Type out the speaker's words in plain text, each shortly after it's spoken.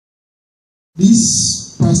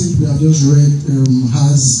This passage we have just read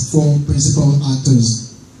has four principal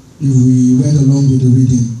actors if we went along with the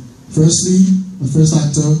reading. Firstly, the first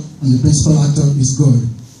actor and the principal actor is God.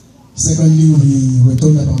 Secondly, we were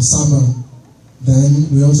told about Samuel.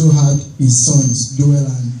 Then we also had his sons, Joel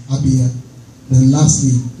and Abiah. Then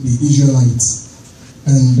lastly, the Israelites.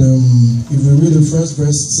 And if we read the first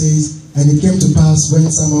verse, it says, "And it came to pass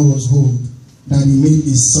when Samuel was old, that he made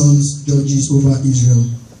his sons judges over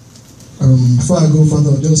Israel." Before I go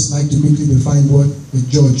further, I'd just like to quickly define what a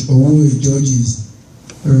judge or who a judge is.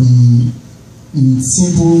 In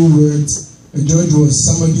simple words, a judge was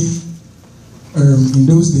somebody in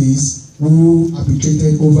those days who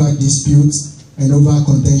arbitrated over disputes and over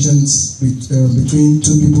contentions between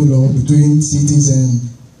two people or between cities, and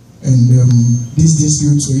these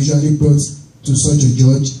disputes were usually brought to such a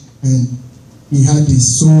judge, and he had the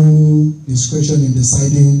sole discretion in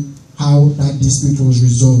deciding how that dispute was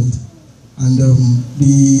resolved. And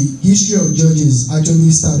the history of judges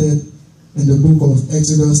actually started in the book of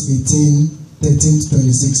Exodus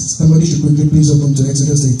 18:13-26. Somebody should quickly please open to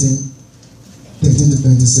Exodus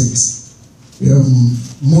 18:13-26.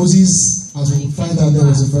 Moses, as we find out, there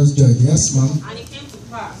was the first judge. Yes, ma'am. And it came to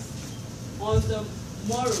pass on the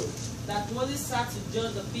morrow that Moses sat to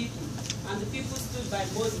judge the people, and the people stood by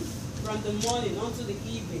Moses from the morning unto the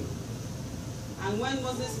evening. And when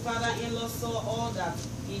Moses' father-in-law saw all that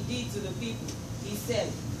he did to the people, he said,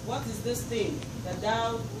 "What is this thing that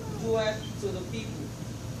thou doest to the people?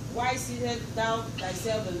 Why sittest thou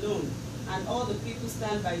thyself alone, and all the people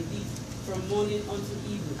stand by thee from morning unto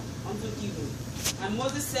evening? And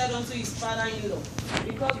Moses said unto his father-in-law,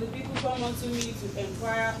 Because the people come unto me to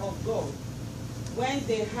inquire of God. When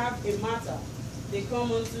they have a matter, they come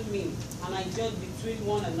unto me, and I judge between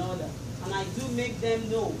one another, and I do make them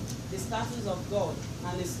know the statutes of God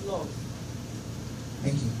and his laws."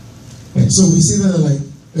 Thank you. So we see that like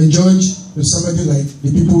a judge was somebody like the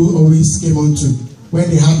people always came on to when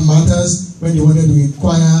they had matters, when they wanted to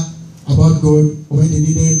inquire about God, or when they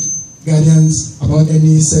needed guidance about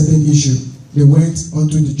any certain issue, they went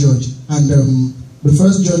onto the judge. And the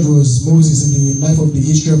first judge was Moses in the life of the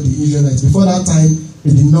history of the Israelites. Before that time,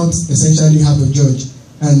 they did not essentially have a judge.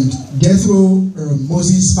 And Jethro,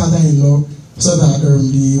 Moses' father-in-law, saw that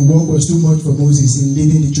the work was too much for Moses in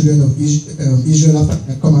leading the children of Israel after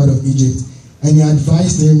they had come out of Egypt. And he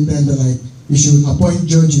advised him then that he should appoint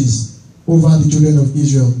judges over the children of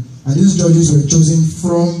Israel. And these judges were chosen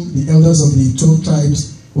from the elders of the 12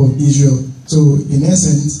 tribes of Israel. So in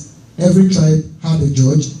essence, every tribe had a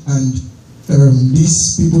judge, and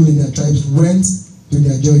these people in their tribes went to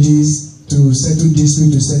their judges to settle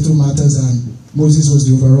disputes, to settle matters, and Moses was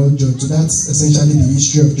the overall judge. So that's essentially the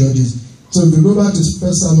history of judges. So if we go back to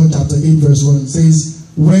 1 Samuel chapter 8 verse 1, it says,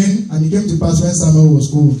 "And it came to pass when Samuel was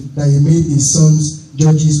old, that he made his sons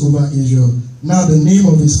judges over Israel. Now the name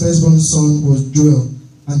of his firstborn son was Joel,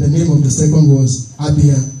 and the name of the second was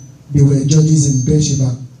Abiah. They were judges in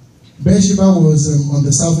Beersheba." Beersheba was on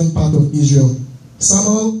the southern part of Israel.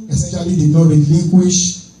 Samuel essentially did not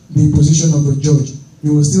relinquish the position of a judge. He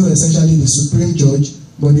was still essentially the supreme judge,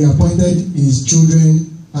 but he appointed his children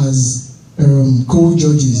as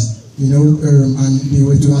co-judges, and they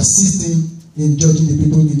were to assist him in judging the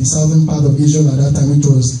people in the southern part of Israel at that time, which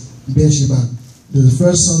was Beersheba. The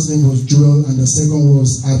first son's name was Joel, and the second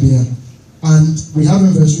was Abiah. And we have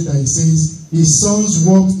in verse 3 that it says, "His sons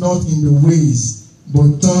walked not in the ways,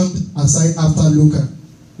 but turned aside after lucre."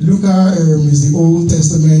 Lucre is the Old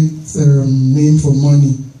Testament name for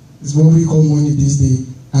money. It's what we call money these days.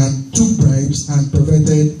 And took bribes and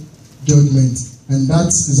perverted judgment. And that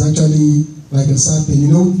is actually like a sad thing.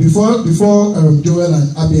 Before Joel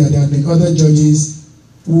and Abiah, there had been other judges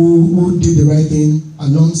who did the right thing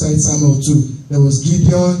alongside Samuel too. There was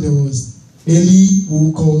Gideon, there was Eli,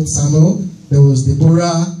 who called Samuel, there was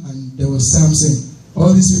Deborah, and there was Samson.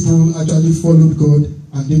 All these people actually followed God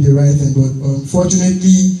and did the right thing. But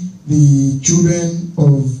unfortunately, the children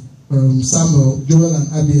of Samuel, Joel and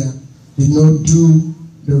Abiah, did not do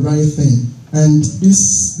the right thing. And this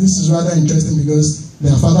is rather interesting because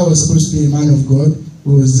their father was supposed to be a man of God. He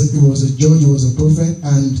was a judge, he was a prophet,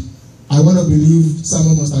 and I want to believe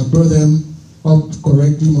Samuel must have brought them up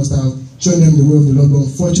correctly, must have shown them the way of the Lord. But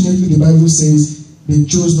unfortunately, the Bible says they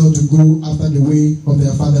chose not to go after the way of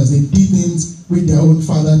their fathers. They did things which their own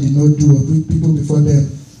father did not do, or which people before them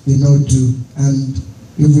did not do. And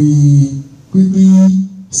if we quickly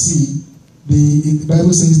see, the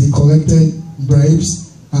Bible says they collected bribes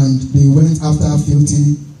and they went after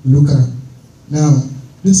filthy lucre. Now,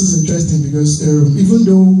 this is interesting because even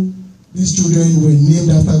though these children were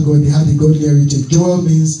named after God, they had a godly heritage. Joel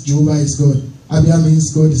means Jehovah is God. Abiah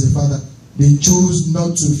means God is a father. They chose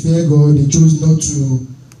not to fear God. They chose not to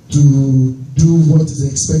do what is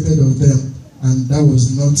expected of them, and that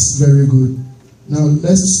was not very good. Now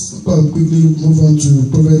let's quickly move on to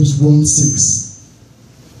Proverbs 1:6.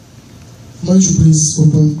 Why don't you please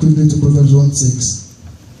open quickly to Proverbs 1:6.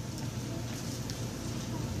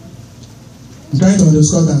 I'm trying to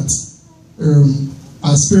underscore that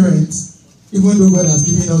as parents, even though God has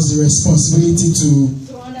given us the responsibility to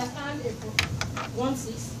understand a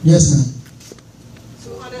 1:6. Yes, ma'am. To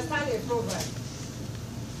understand a proverb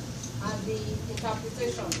and the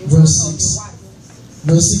interpretation, the Verse word of 6. the wise.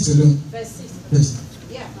 Verse 6 alone. Verse 6. Yes.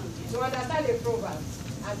 Yeah. To understand a proverb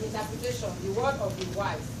and the interpretation, the word of the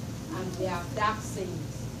wise and their dark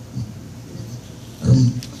sayings.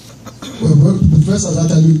 Well, the verse I was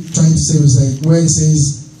actually trying to say was like where it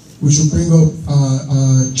says we should bring up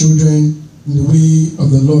our children in the way of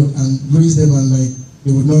the Lord and raise them, and like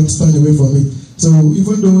they would not turn away from it. So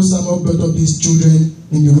even though Samuel brought up these children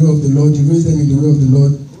in the way of the Lord, he raised them in the way of the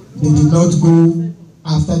Lord, they did not go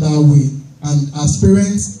after that way. And as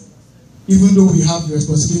parents, even though we have the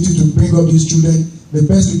responsibility to bring up these children, the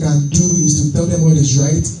best we can do is to tell them what is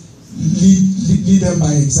right, lead them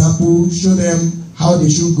by example, show them how they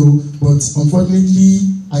should go. But unfortunately,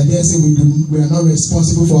 I dare say we are not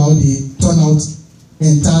responsible for how they turn out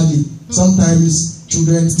entirely. Sometimes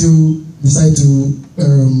children still decide to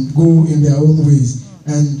go in their own ways.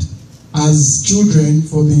 And as children,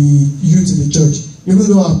 for the youth in the church, even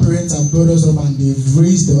though our parents have brought us up and they've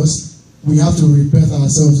raised us, we have to rebirth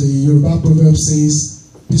ourselves. The Yoruba proverb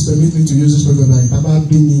says, please permit me to use this proverb, like,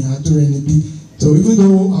 so even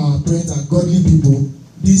though our parents are godly people,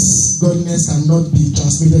 this godliness cannot be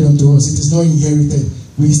transmitted unto us. It is not inherited.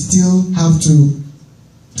 We still have to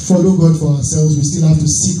follow God for ourselves. We still have to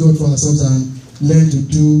seek God for ourselves and learn to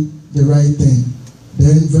do the right thing.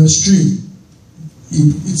 Then verse 3,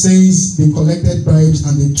 it says they collected bribes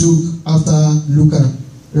and they took after lucre.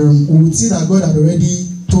 We would see that God had already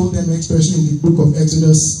told them, especially in the book of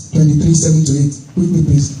Exodus 23:7-8. Quickly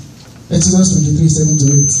please. Exodus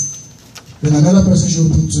 23:7-8. Then another person should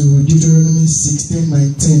open to Deuteronomy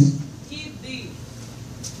 16:19. Keep thee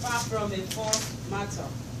far from a false matter,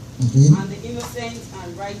 Okay. and the innocent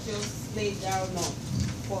and righteous slay thou not,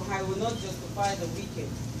 for I will not justify the wicked,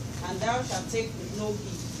 and thou shalt take no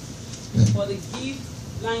heed. Yeah. For the gift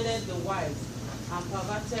blinded the wise, and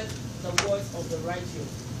perverted the words of the righteous.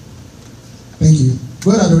 Thank you.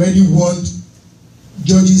 God had already warned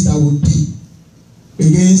judges that would be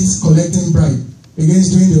against collecting bribe,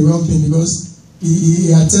 against doing the wrong thing, because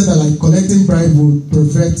he had said that like collecting bribe would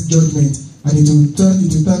pervert judgment, and it will turn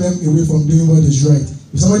them away from doing what is right.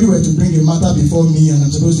 If somebody were to bring a matter before me and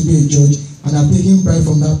I'm supposed to be a judge and I'm taking bribe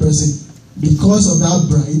from that person, because of that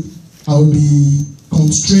bribe, I will be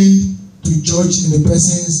constrained to judge in the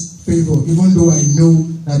person's favor, even though I know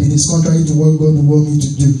that it is contrary to what God would want me to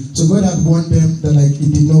do. So God had warned them that like he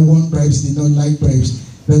did not want bribes, he did not like bribes.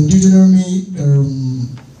 Then Deuteronomy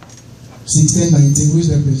 16:19, who is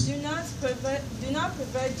that place? Do not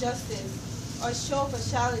pervert justice or show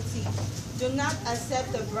partiality. Do not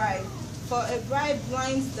accept a bribe, for a bribe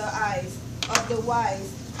blinds the eyes of the wise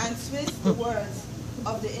and twists the words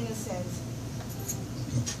of the innocent.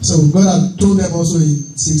 So God had told them also in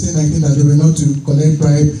 16:19 that they were not to collect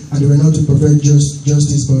bribe and they were not to pervert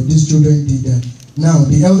justice, but these children did that. Now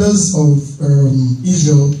the elders of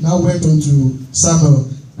Israel now went on to Samuel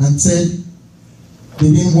and said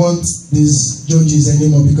they didn't want these judges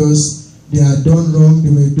anymore because they had done wrong, they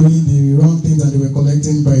were doing the wrong things and they were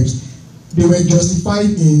collecting bribes. They were justified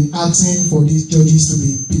in asking for these judges to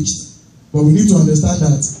be impeached. But we need to understand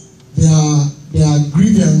that their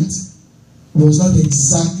grievance was not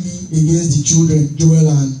exactly against the children, Joel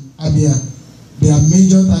and Abiah. Their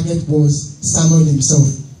major target was Samuel himself.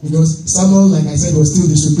 Because Samuel, like I said, was still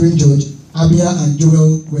the supreme judge. Abiah and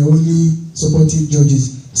Joel were only supportive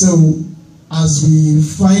judges. So, as we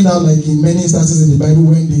find out, like in many instances in the Bible,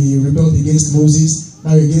 when they rebelled against Moses,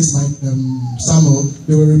 now against Samuel,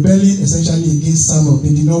 they were rebelling essentially against Samuel.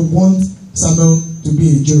 They did not want Samuel to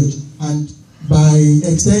be a judge. And by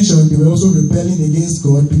extension, they were also rebelling against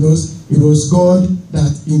God because it was God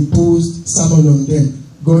that imposed Samuel on them.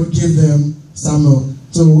 God gave them Samuel.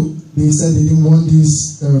 So they said they didn't want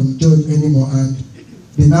this judge anymore, and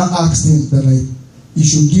they now asked him that like he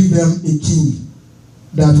should give them a king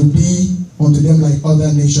that would be unto them like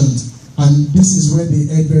other nations. And this is where they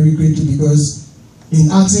erred very greatly, because in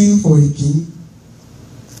asking for a king,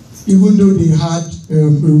 even though they had a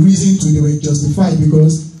reason to, they were justified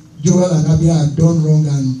because Joel and Abiah had done wrong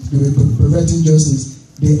and they were perverting justice.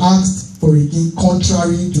 They asked for a king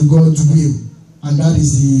contrary to God's will, and that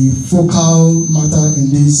is the focal matter in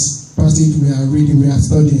this passage passage we are reading, we are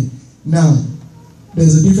studying. Now,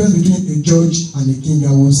 there's a difference between a judge and a king,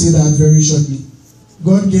 and we'll say that very shortly.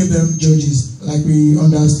 God gave them judges, like we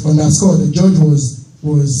underscored. The judge was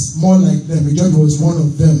more like them. A judge was one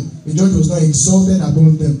of them. A judge was not exalted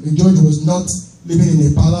above them. A judge was not living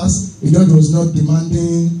in a palace. A judge was not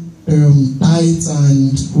demanding tithes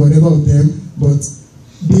and whatever of them. But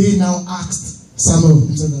they now asked Samuel,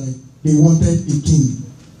 they wanted a king.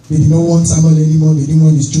 They did not want Samuel anymore. They didn't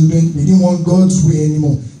want his children. They didn't want God's way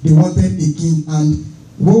anymore. They wanted a king. And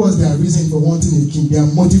what was their reason for wanting a king? Their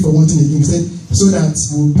motive for wanting a king? He said, so that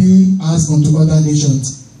we'll be as unto other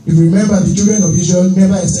nations. If you remember, the children of Israel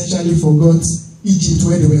never essentially forgot Egypt,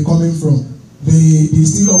 where they were coming from. They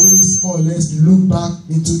still always more or less look back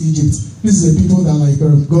into Egypt. This is the people that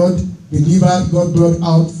God delivered, God brought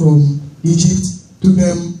out from Egypt, took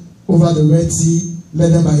them over the Red Sea,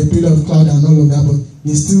 led them by a pillar of cloud and all of that, but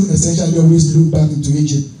they still essentially always look back into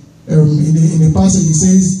Egypt. In a passage, it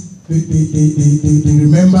says they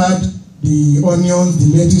remembered the onions, the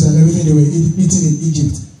lettuce, and everything they were eating in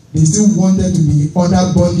Egypt. They still wanted to be under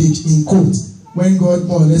bondage in court when God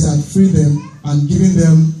more or less had freed them and given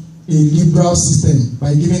them a liberal system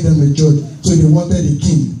by giving them a judge. So they wanted a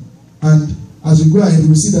king. And as we go ahead,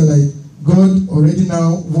 we see that God already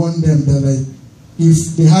now warned them that if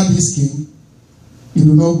they had this king, it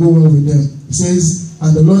will not go well with them. It says,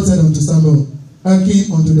 and the Lord said unto Samuel,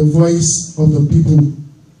 hearken unto the voice of the people,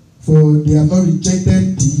 for they have not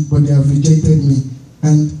rejected thee, but they have rejected me.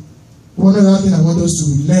 And one other thing I want us to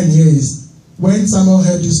learn here is, when Samuel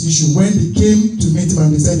heard this issue, when they came to meet him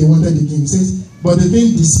and they said they wanted the king, he says, but the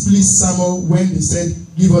thing displeased Samuel when they said,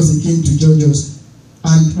 give us a king to judge us.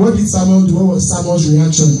 And what did Samuel do? What was Samuel's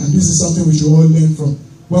reaction? And this is something we should all learn from.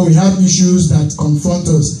 When we have issues that confront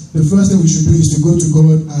us, the first thing we should do is to go to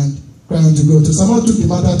God and cry unto God. So Samuel took the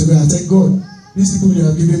matter to God and said, God, these people you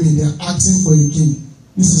have given me, they are asking for a king.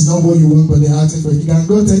 This is not what you want, but they are asking for a king. And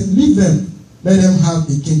God said, leave them. Let them have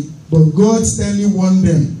a king. But God sternly warned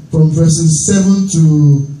them from verses 7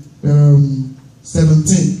 to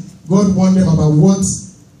 17. God warned them about what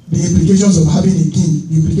the implications of having a king,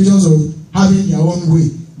 the implications of having their own way.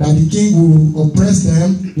 That the king will oppress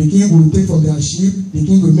them, the king will take from their sheep, the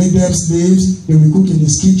king will make them slaves, they will cook in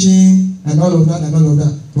his kitchen, and all of that, and all of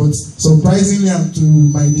that. But surprisingly, and to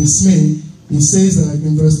my dismay, it says that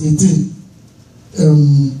in verse 18,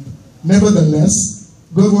 nevertheless,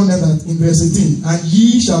 God warned them that in verse 18, and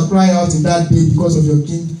ye shall cry out in that day because of your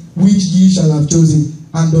king, which ye shall have chosen,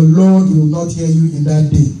 and the Lord will not hear you in that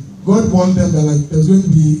day. God warned them that there were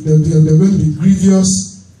going to be grievous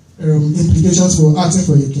implications for asking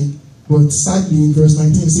for a king. But sadly, in verse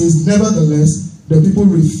 19 it says, nevertheless, the people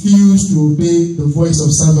refused to obey the voice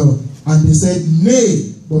of Samuel, and they said,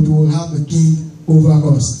 nay, but we will have a king over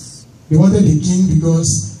us. They wanted a king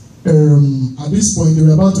because at this point they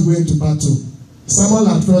were about to go into battle. Samuel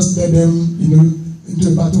had first led them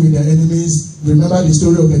into a battle with their enemies. Remember the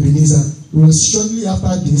story of Ebenezer. It was shortly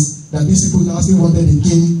after this that these people now still wanted a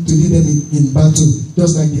king to lead them in battle,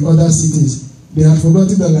 just like the other cities. They had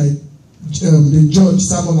forgotten that the judge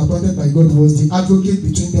Samuel appointed by God was the advocate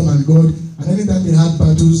between them and God, and anytime they had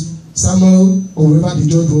battles, Samuel or whoever the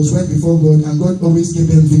judge was went before God, and God always gave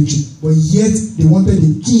them victory. But yet they wanted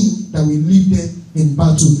a king that will lead them in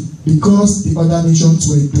battle because the other nations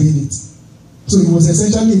were doing it. So it was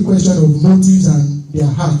essentially a question of motives and their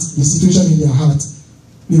heart, the situation in their heart.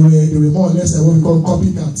 They were more or less what we call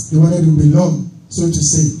copycats. They wanted to belong, so to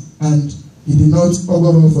say, and it did not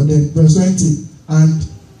augur well for them. Verse 20, and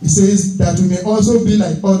it says that we may also be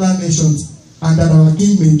like other nations, and that our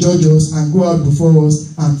king may judge us and go out before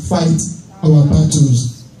us and fight our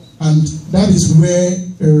battles. And that is where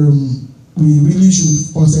we really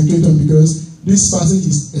should concentrate on, because this passage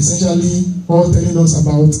is essentially all telling us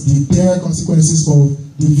about the dire consequences of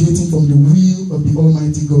deviating from the will of the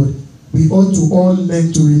Almighty God. We ought to all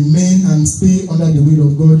learn to remain and stay under the will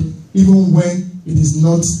of God, even when it is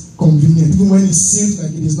not convenient, even when it seems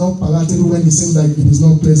like it is not palatable, when it seems like it is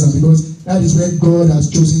not pleasant, because that is where God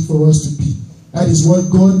has chosen for us to be. That is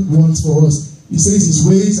what God wants for us. He says his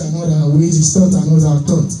ways are not our ways, his thoughts are not our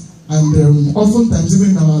thoughts. And oftentimes,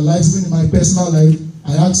 even in our lives, even in my personal life,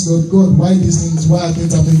 I ask God, why these things, why are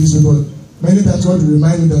things happening this way? But many times God will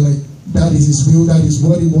remind me that that is his will, that is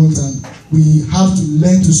what he wants, and we have to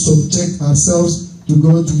learn to subject ourselves to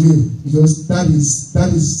God's will, because that is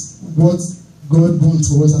what God wants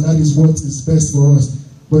for us, and that is what is best for us.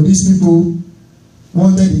 But these people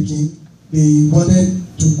wanted a king. They wanted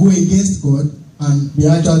to go against God, and they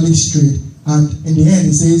actually strayed. And in the end,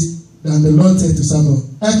 it says, and the Lord said to Samuel,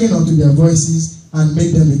 hearken unto their voices and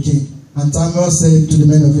make them a king. And Samuel said to the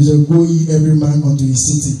men of Israel, go ye every man unto his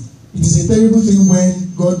city. it is a terrible thing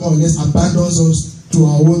when God more or less abandons us to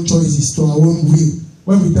our own choices, to our own will.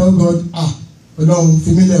 When we tell God,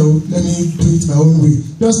 familiar, let me do it my own way.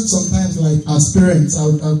 Just sometimes, like as parents,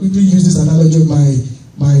 I'll quickly use this analogy of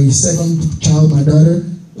my second child, my daughter.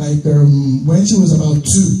 Like when she was about 2,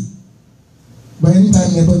 by any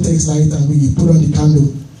time neighbor takes light and we put on the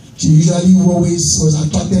candle, she usually always was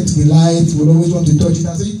attracted to the light, would always want to touch it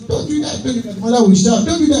and say, don't do that, don't do that. The mother would shout,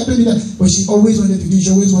 don't do that, don't do that. But she always wanted to do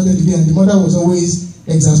it, and the mother was always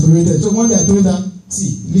exasperated. So one day I told her,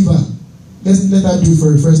 see, leave her. Let her do it for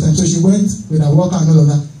the first time. So she went with her walker and all of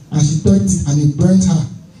that, and she touched it and it burnt her.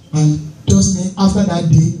 And just after that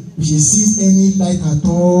day, if she sees any light at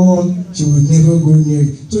all, she will never go near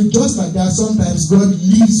it. So just like that, sometimes God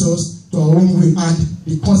leaves us to our own way, and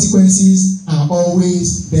the consequences are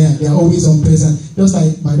always there. They are always unpleasant. Just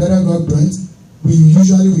like my daughter got burnt, we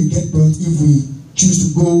usually will get burnt if we choose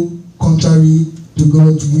to go contrary to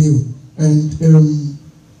God's will. And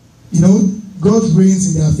God reigns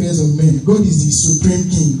in the affairs of men. God is the supreme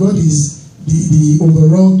king. God is the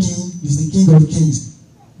overall king, is the king of kings.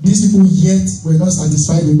 These people yet were not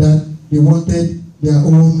satisfied with that. They wanted their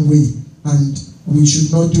own way. And we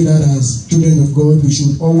should not do that as children of God. We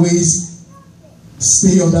should always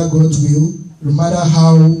stay under God's will, no matter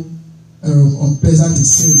how unpleasant it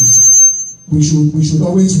seems. We should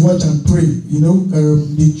always watch and pray.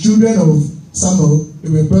 The children of Samuel, they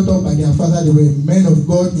were brought up by their father. They were men of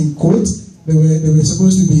God in court. They were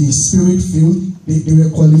supposed to be spirit-filled. They were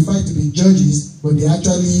qualified to be judges, but they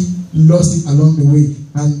actually lost it along the way.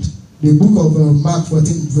 And the book of Mark 14,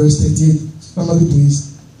 verse 38. Somebody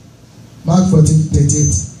please. Mark 14,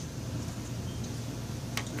 38.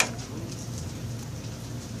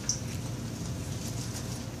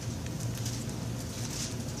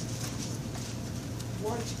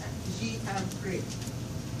 Watch ye and pray.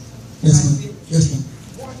 Yes, ma'am. Yes, ma'am.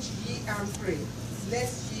 Watch ye and pray,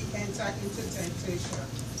 lest ye enter into temptation.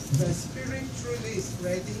 The spirit truly is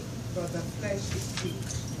ready, but the flesh is weak.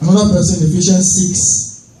 Another person, Ephesians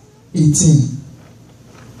 6:18.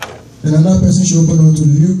 Then another person should open on to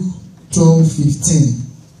Luke 12:15.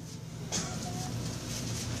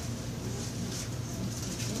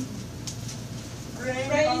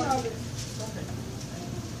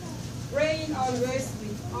 Praying always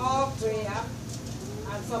with all prayer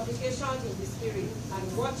and supplication in the spirit,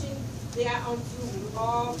 and watching thereunto with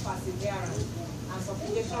all perseverance and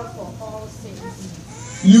supplication for all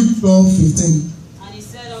saints. Luke 12:15. And he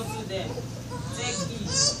said unto them, take heed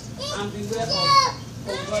and beware of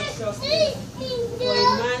covetousness, for a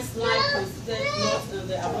man's life consisteth not in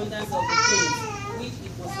the abundance of the things which he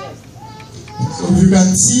possessed. So you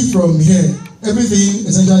can see from here, everything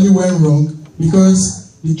essentially went wrong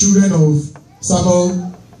because the children of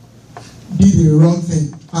Samuel did the wrong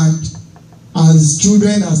thing. And as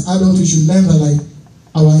children, as adults, we should learn that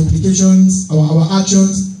our implications, our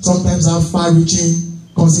actions sometimes have far-reaching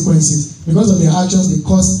consequences. Because of their actions, they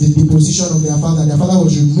caused the deposition of their father. Their father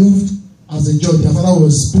was removed as a judge. Their father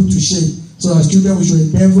was put to shame. So as children, we should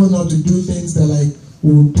endeavor not to do things that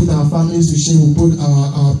will put our families to shame, will put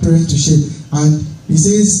our parents to shame. And he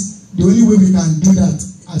says the only way we can do that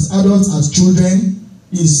as adults, as children,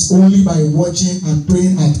 is only by watching and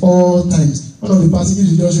praying at all times. One of the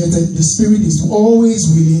passages we just read said, the spirit is always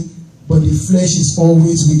willing, but the flesh is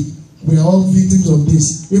always weak. We are all victims of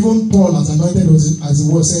this. Even Paul, as anointed as he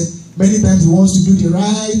was, said, many times he wants to do the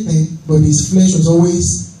right thing, but his flesh was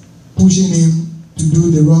always pushing him to do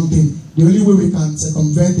the wrong thing. The only way we can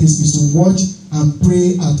circumvent this is to watch and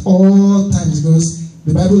pray at all times, because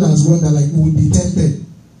the Bible has warned that we would be tempted.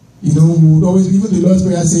 We would always, even the Lord's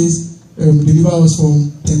Prayer says, deliver us from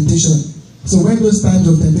temptation. So when those times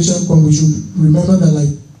of temptation come, we should remember that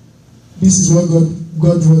this is what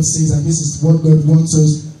God's word says, and this is what God wants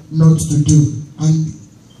us not to do. And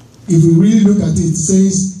if we really look at it, it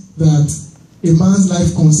says that a man's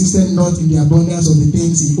life consisted not in the abundance of the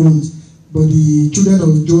things he owns. But the children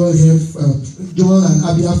of Joel and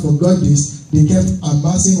Abiah forgot this. They kept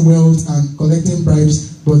amassing wealth and collecting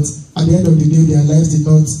bribes, but at the end of the day, their lives did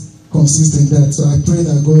not consist in that. So I pray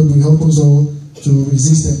that God will help us all to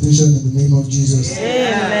resist temptation in the name of Jesus.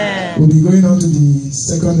 Amen. We'll be going on to the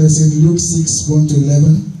second lesson, Luke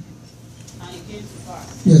 6:1-11. And it came to pass.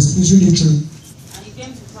 Yes, please read it through. And it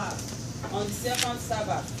came to pass on the second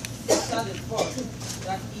Sabbath, after the fourth,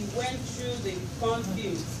 that he went through the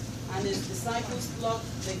cornfields, and his disciples plucked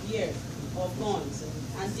the ear of thorns,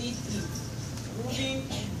 and did eat, rubbing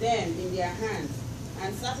them in their hands.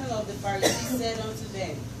 And certain of the Pharisees said unto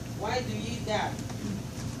them, why do ye that,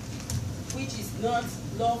 which is not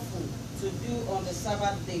lawful to do on the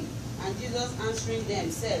Sabbath day? And Jesus answering them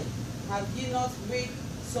said, have ye not read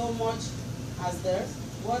so much as theirs,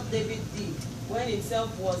 what David did when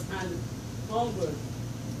himself was an hungered,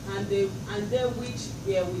 and they which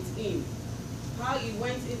were with him, how he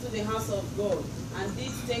went into the house of God, and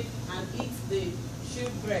did take and eat the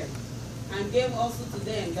shewbread, and gave also to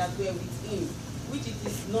them that were with him, which it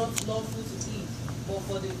is not lawful to eat, but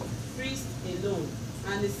for the priest alone.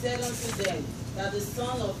 And he said unto them, that the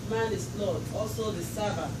Son of Man is Lord, also the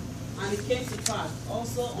Sabbath. And it came to pass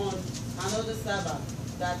also on another Sabbath,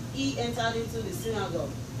 that he entered into the synagogue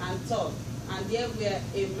and taught, and there were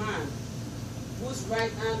a man whose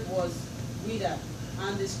right hand was withered,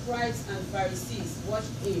 and the scribes and Pharisees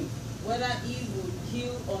watched him, whether he would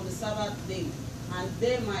heal on the Sabbath day, and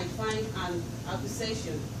they might find an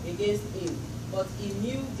accusation against him. But he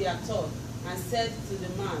knew their thought, and said to the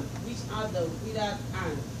man which had the withered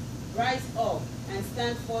hand, Rise up, and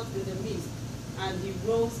stand forth in the midst. And he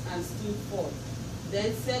rose and stood forth.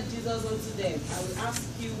 Then said Jesus unto them, I will ask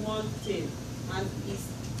you one thing, and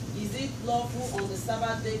is it lawful on the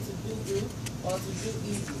Sabbath day to do good, or to do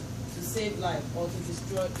evil, to save life, or to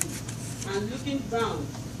destroy it? And looking round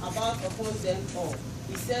about upon them all,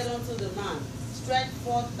 he said unto the man, Stretch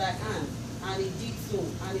forth thy hand. And he did so,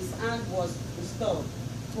 and his hand was restored,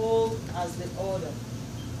 whole as the other.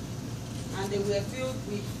 And they were filled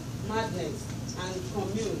with madness, and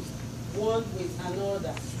communed one with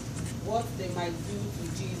another what they might do to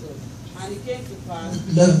Jesus. And it came to pass.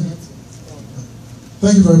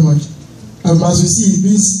 Thank you very much. As we see,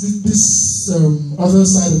 this other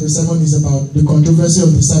side of the sermon is about the controversy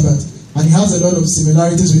of the Sabbath, and it has a lot of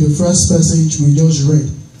similarities with the first passage we just read.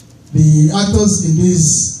 The actors in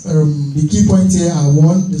this, the key point here are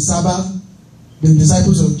one, the Sabbath, the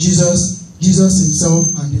disciples of Jesus, Jesus himself,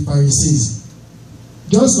 and the Pharisees.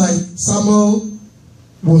 Just like Samuel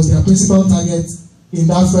was their principal target in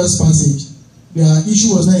that first passage, their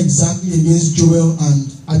issue was not exactly against Joel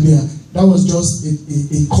and Abiah. That was just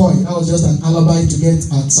a coin. That was just an alibi to get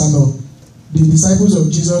at Samuel. The disciples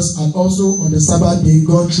of Jesus had also on the Sabbath day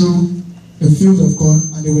gone through a field of corn,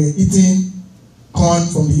 and they were eating corn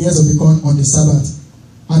from the ears of the corn on the Sabbath.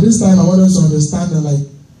 At this time, I want us to understand that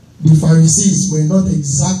the Pharisees were not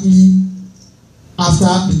exactly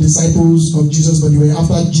after the disciples of Jesus, but they were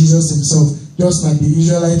after Jesus himself, just like the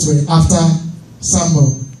Israelites were after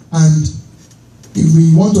Samuel. And if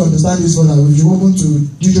we want to understand this further, we should open to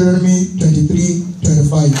Deuteronomy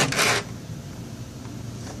 23:25.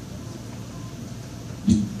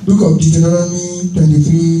 Book of Deuteronomy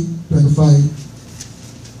 23:25.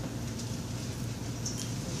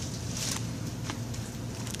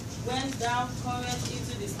 When thou comest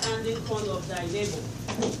into the standing corn of thy neighbor,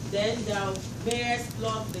 then thou mayest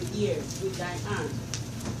pluck the ear with thy hand,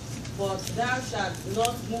 but thou shalt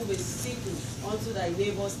not move a sickle unto thy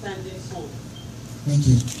neighbor's standing corn. Thank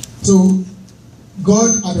you. So,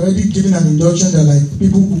 God had already given an injunction that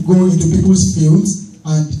people could go into people's fields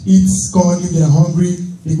and eat corn if they are hungry.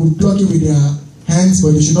 They could pluck it with their hands,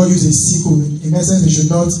 but they should not use a sickle. In essence, they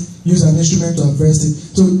should not use an instrument to harvest it.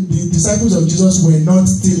 So the disciples of Jesus were not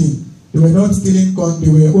stealing. They were not stealing corn.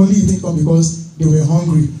 They were only eating corn because they were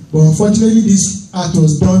hungry. But unfortunately, this act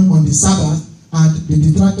was done on the Sabbath, and the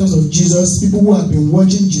detractors of Jesus, people who had been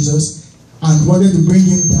watching Jesus and wanted to bring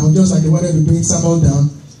him down, just like they wanted to bring Samuel down,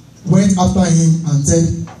 went after him and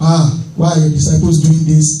said, why are your disciples doing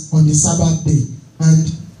this on the Sabbath day? And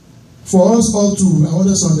for us all too, I want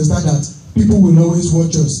us to understand that people will always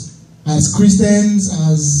watch us. As Christians,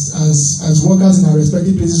 as workers in our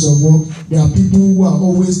respective places of work, there are people who are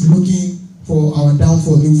always looking for our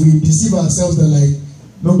downfall. If we deceive ourselves that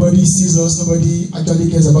nobody sees us, nobody actually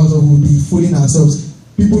cares about us, we'll be fooling ourselves.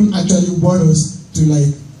 People actually want us to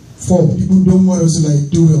fall. People don't want us to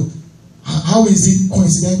do well. How is it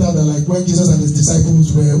coincidental that when Jesus and his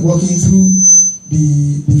disciples were walking through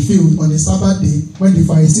the field on a Sabbath day, when the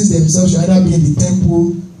Pharisees themselves should either be in the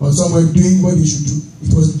temple or somewhere doing what they should do,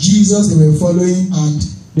 it was Jesus they were following, and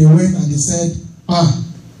they went and they said,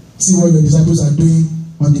 see what your disciples are doing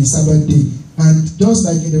on the Sabbath day. And just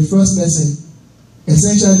like in the first lesson,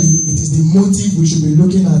 essentially it is the motive we should be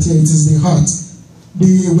looking at here. It is the heart.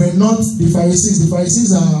 They were not the Pharisees. The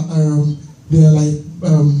Pharisees they are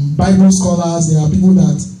Bible scholars. They are people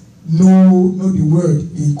that know the word,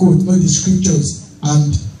 in quote, know the scriptures,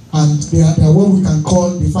 and they are what we can call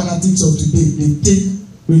the fanatics of today. They take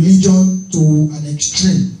religion to an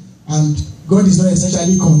extreme, and God is not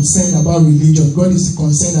essentially concerned about religion. God is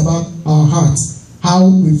concerned about our hearts, how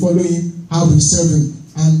we follow him, how we serve him.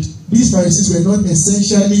 And these Pharisees were not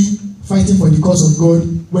essentially fighting for the cause of God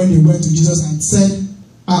when they went to Jesus and said,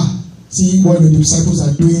 see what the disciples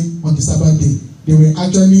are doing on the Sabbath day. They were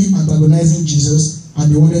actually antagonizing Jesus,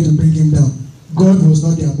 and they wanted to bring him down. God was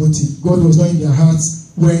not their motive. God was not in their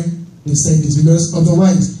hearts when they said this. Because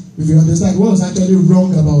otherwise, if you understand what was actually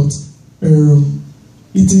wrong about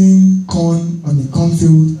eating corn on the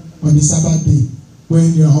cornfield on the Sabbath day,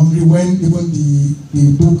 when you're hungry, when even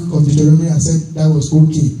the book of Deuteronomy had said that was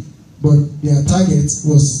okay, but their target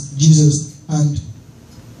was Jesus. And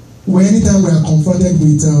anytime we are confronted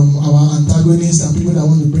with our antagonists and people that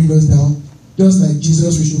want to bring us down, just like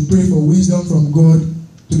Jesus, we should pray for wisdom from God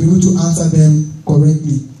to be able to answer them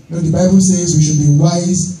correctly. You know, the Bible says we should be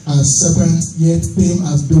wise as serpents, yet tame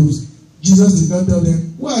as doves. Jesus did not tell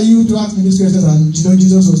them, why are you to ask me these questions? And you know,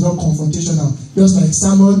 Jesus was not confrontational. Just like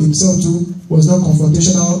Samuel himself too was not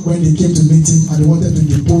confrontational when they came to meet him and they wanted to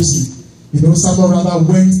depose him. You know, Samuel rather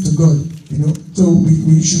went to God. You know, so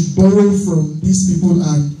we should borrow from these people,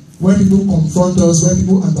 and when people confront us, when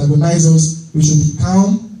people antagonize us, we should be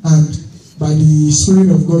calm, and by the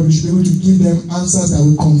Spirit of God, we should be able to give them answers that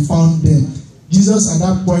will confound them. Jesus at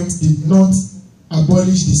that point did not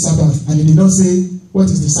abolish the Sabbath, and he did not say, what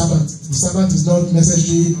is the Sabbath? The Sabbath is not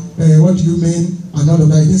necessary. What do you mean? And all of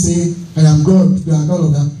that. He didn't say, I am God, and all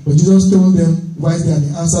of that. But Jesus told them wisely, and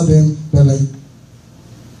he answered them, they're like,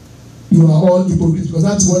 you are all hypocrites, because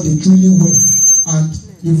that's what they truly were. And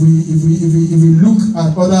if we look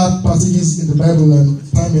at other passages in the Bible, and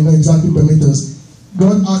time may not exactly permit us,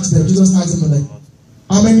 God asked them, Jesus asked them, like,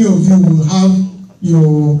 how many of you will have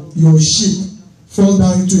your sheep fall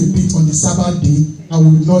down into a pit on the Sabbath day and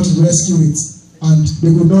will not rescue it? And they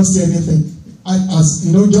could not say anything. And as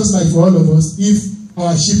you know, just like for all of us, if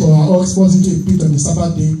our sheep or our ox falls into a pit on the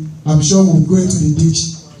Sabbath day, I'm sure we'll go into the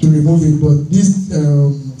ditch to remove it. But these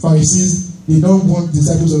Pharisees, they don't want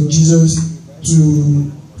disciples of Jesus to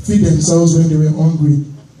feed themselves when they were hungry.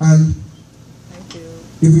 And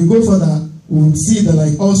if we go further, we'll see that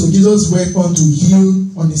like also Jesus went on to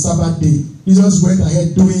heal on the Sabbath day. Jesus went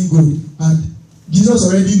ahead doing good. And Jesus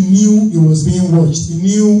already knew he was being watched. He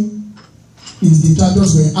knew his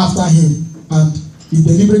detractors were after him, and he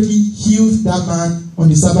deliberately healed that man on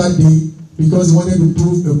the Sabbath day because he wanted to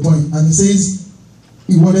prove a point. And he says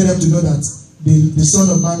he wanted them to know that the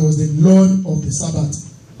Son of Man was the Lord of the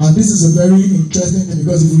Sabbath. And this is a very interesting thing,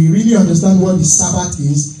 because if we really understand what the Sabbath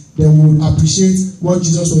is, then we would appreciate what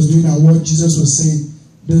Jesus was doing and what Jesus was saying.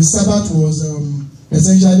 The Sabbath was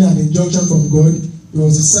essentially an injunction from God. It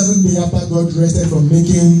was the seventh day after God rested from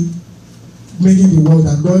making the world,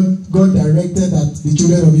 and God directed that the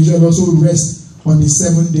children of Israel also rest on the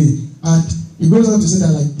seventh day. And it goes on to say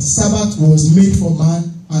that like the Sabbath was made for man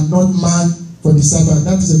and not man for the Sabbath.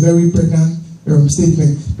 That is a very pregnant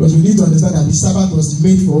statement, because we need to understand that the Sabbath was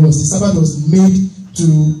made for us. The Sabbath was made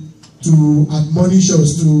to admonish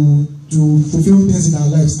us, to fulfill things in our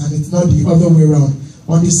lives, and it's not the other way around.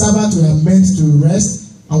 On the Sabbath we are meant to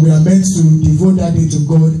rest, and we are meant to devote that day to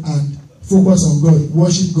God and focus on God,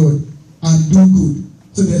 worship God, and do good.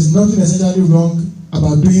 So there's nothing essentially wrong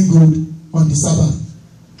about doing good on the Sabbath.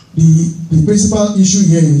 The principal issue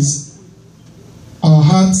here is our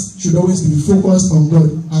hearts should always be focused on God,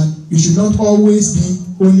 and it should not always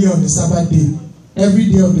be only on the Sabbath day. Every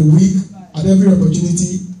day of the week, at every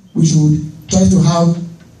opportunity, we should try to have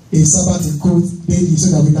a Sabbath in quote daily,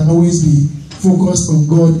 so that we can always be focused on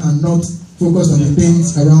God and not focused on the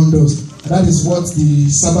things around us. And that is what the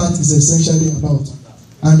Sabbath is essentially about.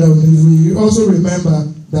 And if we also remember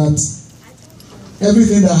that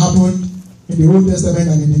everything that happened in the Old Testament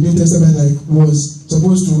and in the New Testament like was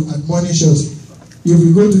supposed to admonish us. If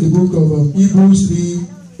we go to the book of Hebrews 3,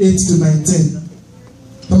 8 to 19.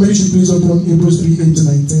 Somebody should please open Hebrews 3, 8 to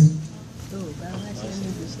 19.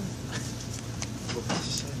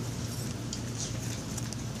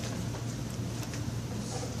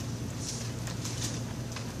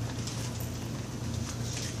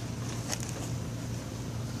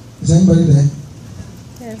 Is anybody there?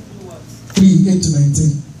 Yeah. 3, 8 to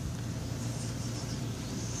 19.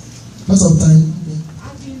 Lots of time.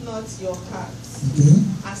 Harden not your hearts,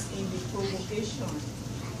 as in the provocation,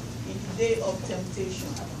 in the day of temptation,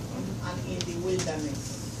 and in the wilderness.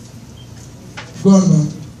 Go on, man.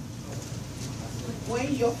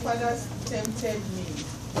 When your fathers tempted me,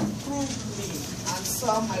 proved me, and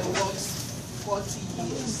saw my works 40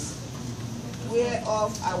 years,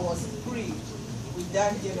 whereof I was grieved with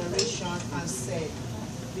that generation, and said,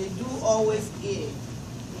 they do always err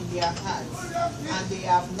in their hearts, and they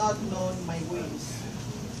have not known my ways.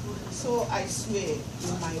 So I swear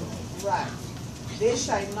in my wrath, they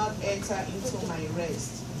shall not enter into my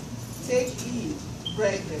rest. Take heed,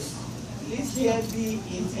 brethren, lest there be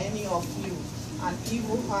in any of you an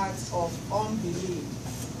evil heart of unbelief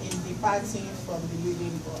in departing from the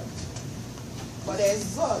living God. But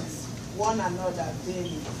exhort one another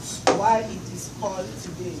daily, while it is called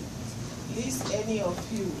today, lest any of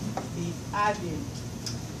you be hardened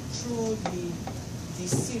through the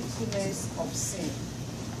deceitfulness of sin.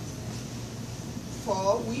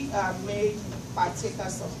 For we are made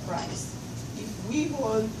partakers of Christ, if we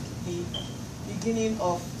hold the beginning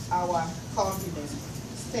of our confidence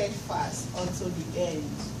steadfast unto the end.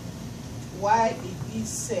 Why it is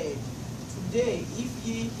said, today, if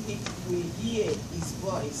ye will hear his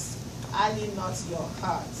voice, harden not your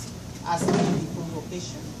hearts, as in the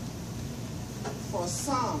provocation. For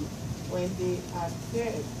some, when they had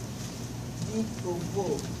heard, did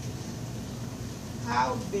provoke.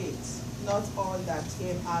 Howbeit, not all that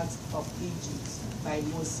came out of Egypt by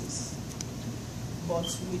Moses, but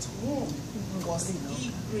with whom was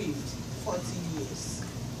he grieved 40 years?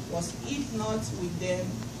 Was it not with them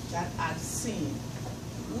that had sinned,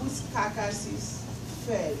 whose carcasses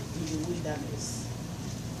fell in the wilderness?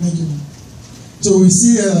 Thank you. So we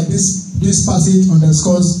see this passage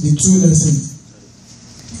underscores the two lessons.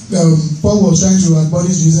 Paul was trying to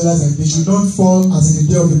admonish the Israelites that they should not fall as in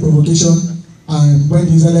the day of the provocation and when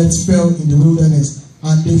the Israelites fell in the wilderness.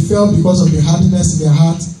 And they fell because of the hardness in their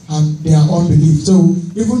heart and their unbelief. So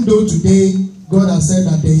even though today God has said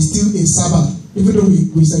that there is still a Sabbath, even though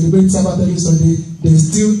we celebrate Sabbath every Sunday, there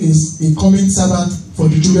still is a coming Sabbath for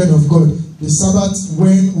the children of God. The Sabbath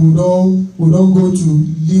when we all go to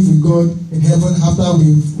live with God in heaven after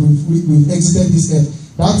we've exited this earth.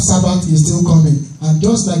 That Sabbath is still coming. And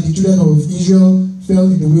just like the children of Israel fell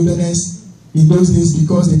in the wilderness in those days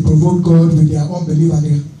because they provoked God with their unbelief and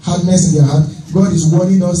the hardness in their heart, God is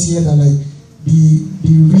warning us here that like the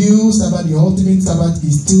real Sabbath, the ultimate Sabbath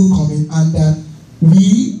is still coming, and that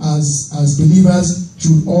we as believers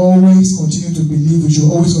should always continue to believe, we should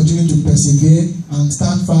always continue to persevere and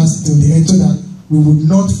stand fast till the end so that we would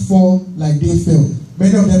not fall like they fell.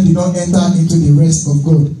 Many of them did not enter into the rest of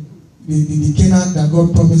God, the Canaan that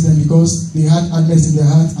God promised them, because they had hardness in their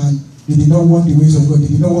heart and they did not want the ways of God.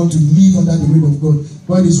 They did not want to live under the will of God.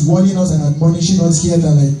 God is warning us and admonishing us here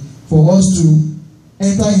that like for us to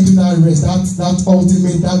enter into that rest, that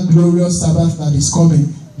ultimate, that glorious Sabbath that is coming,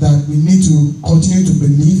 that we need to continue to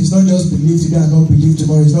believe. It's not just believe today and not believe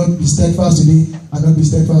tomorrow. It's not be steadfast today and not be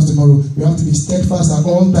steadfast tomorrow. We have to be steadfast at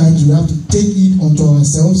all times. We have to take it onto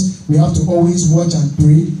ourselves. We have to always watch and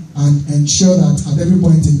pray and ensure that at every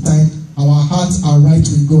point in time our hearts are right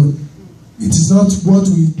with God. It is not what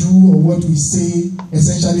we do or what we say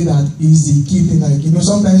essentially that is the key thing. Like,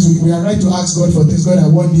 sometimes we are right to ask God for things. God, I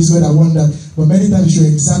want this, God, I want that. But many times we should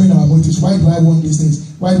examine our motives. Why do I want these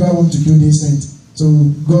things? Why do I want to do these things? So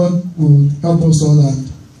God will help us all, and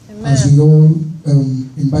as we all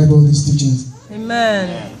imbibe all these teachings.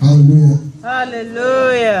 Amen. Hallelujah.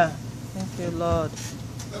 Hallelujah. Thank you, Lord.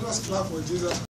 Let us clap for Jesus.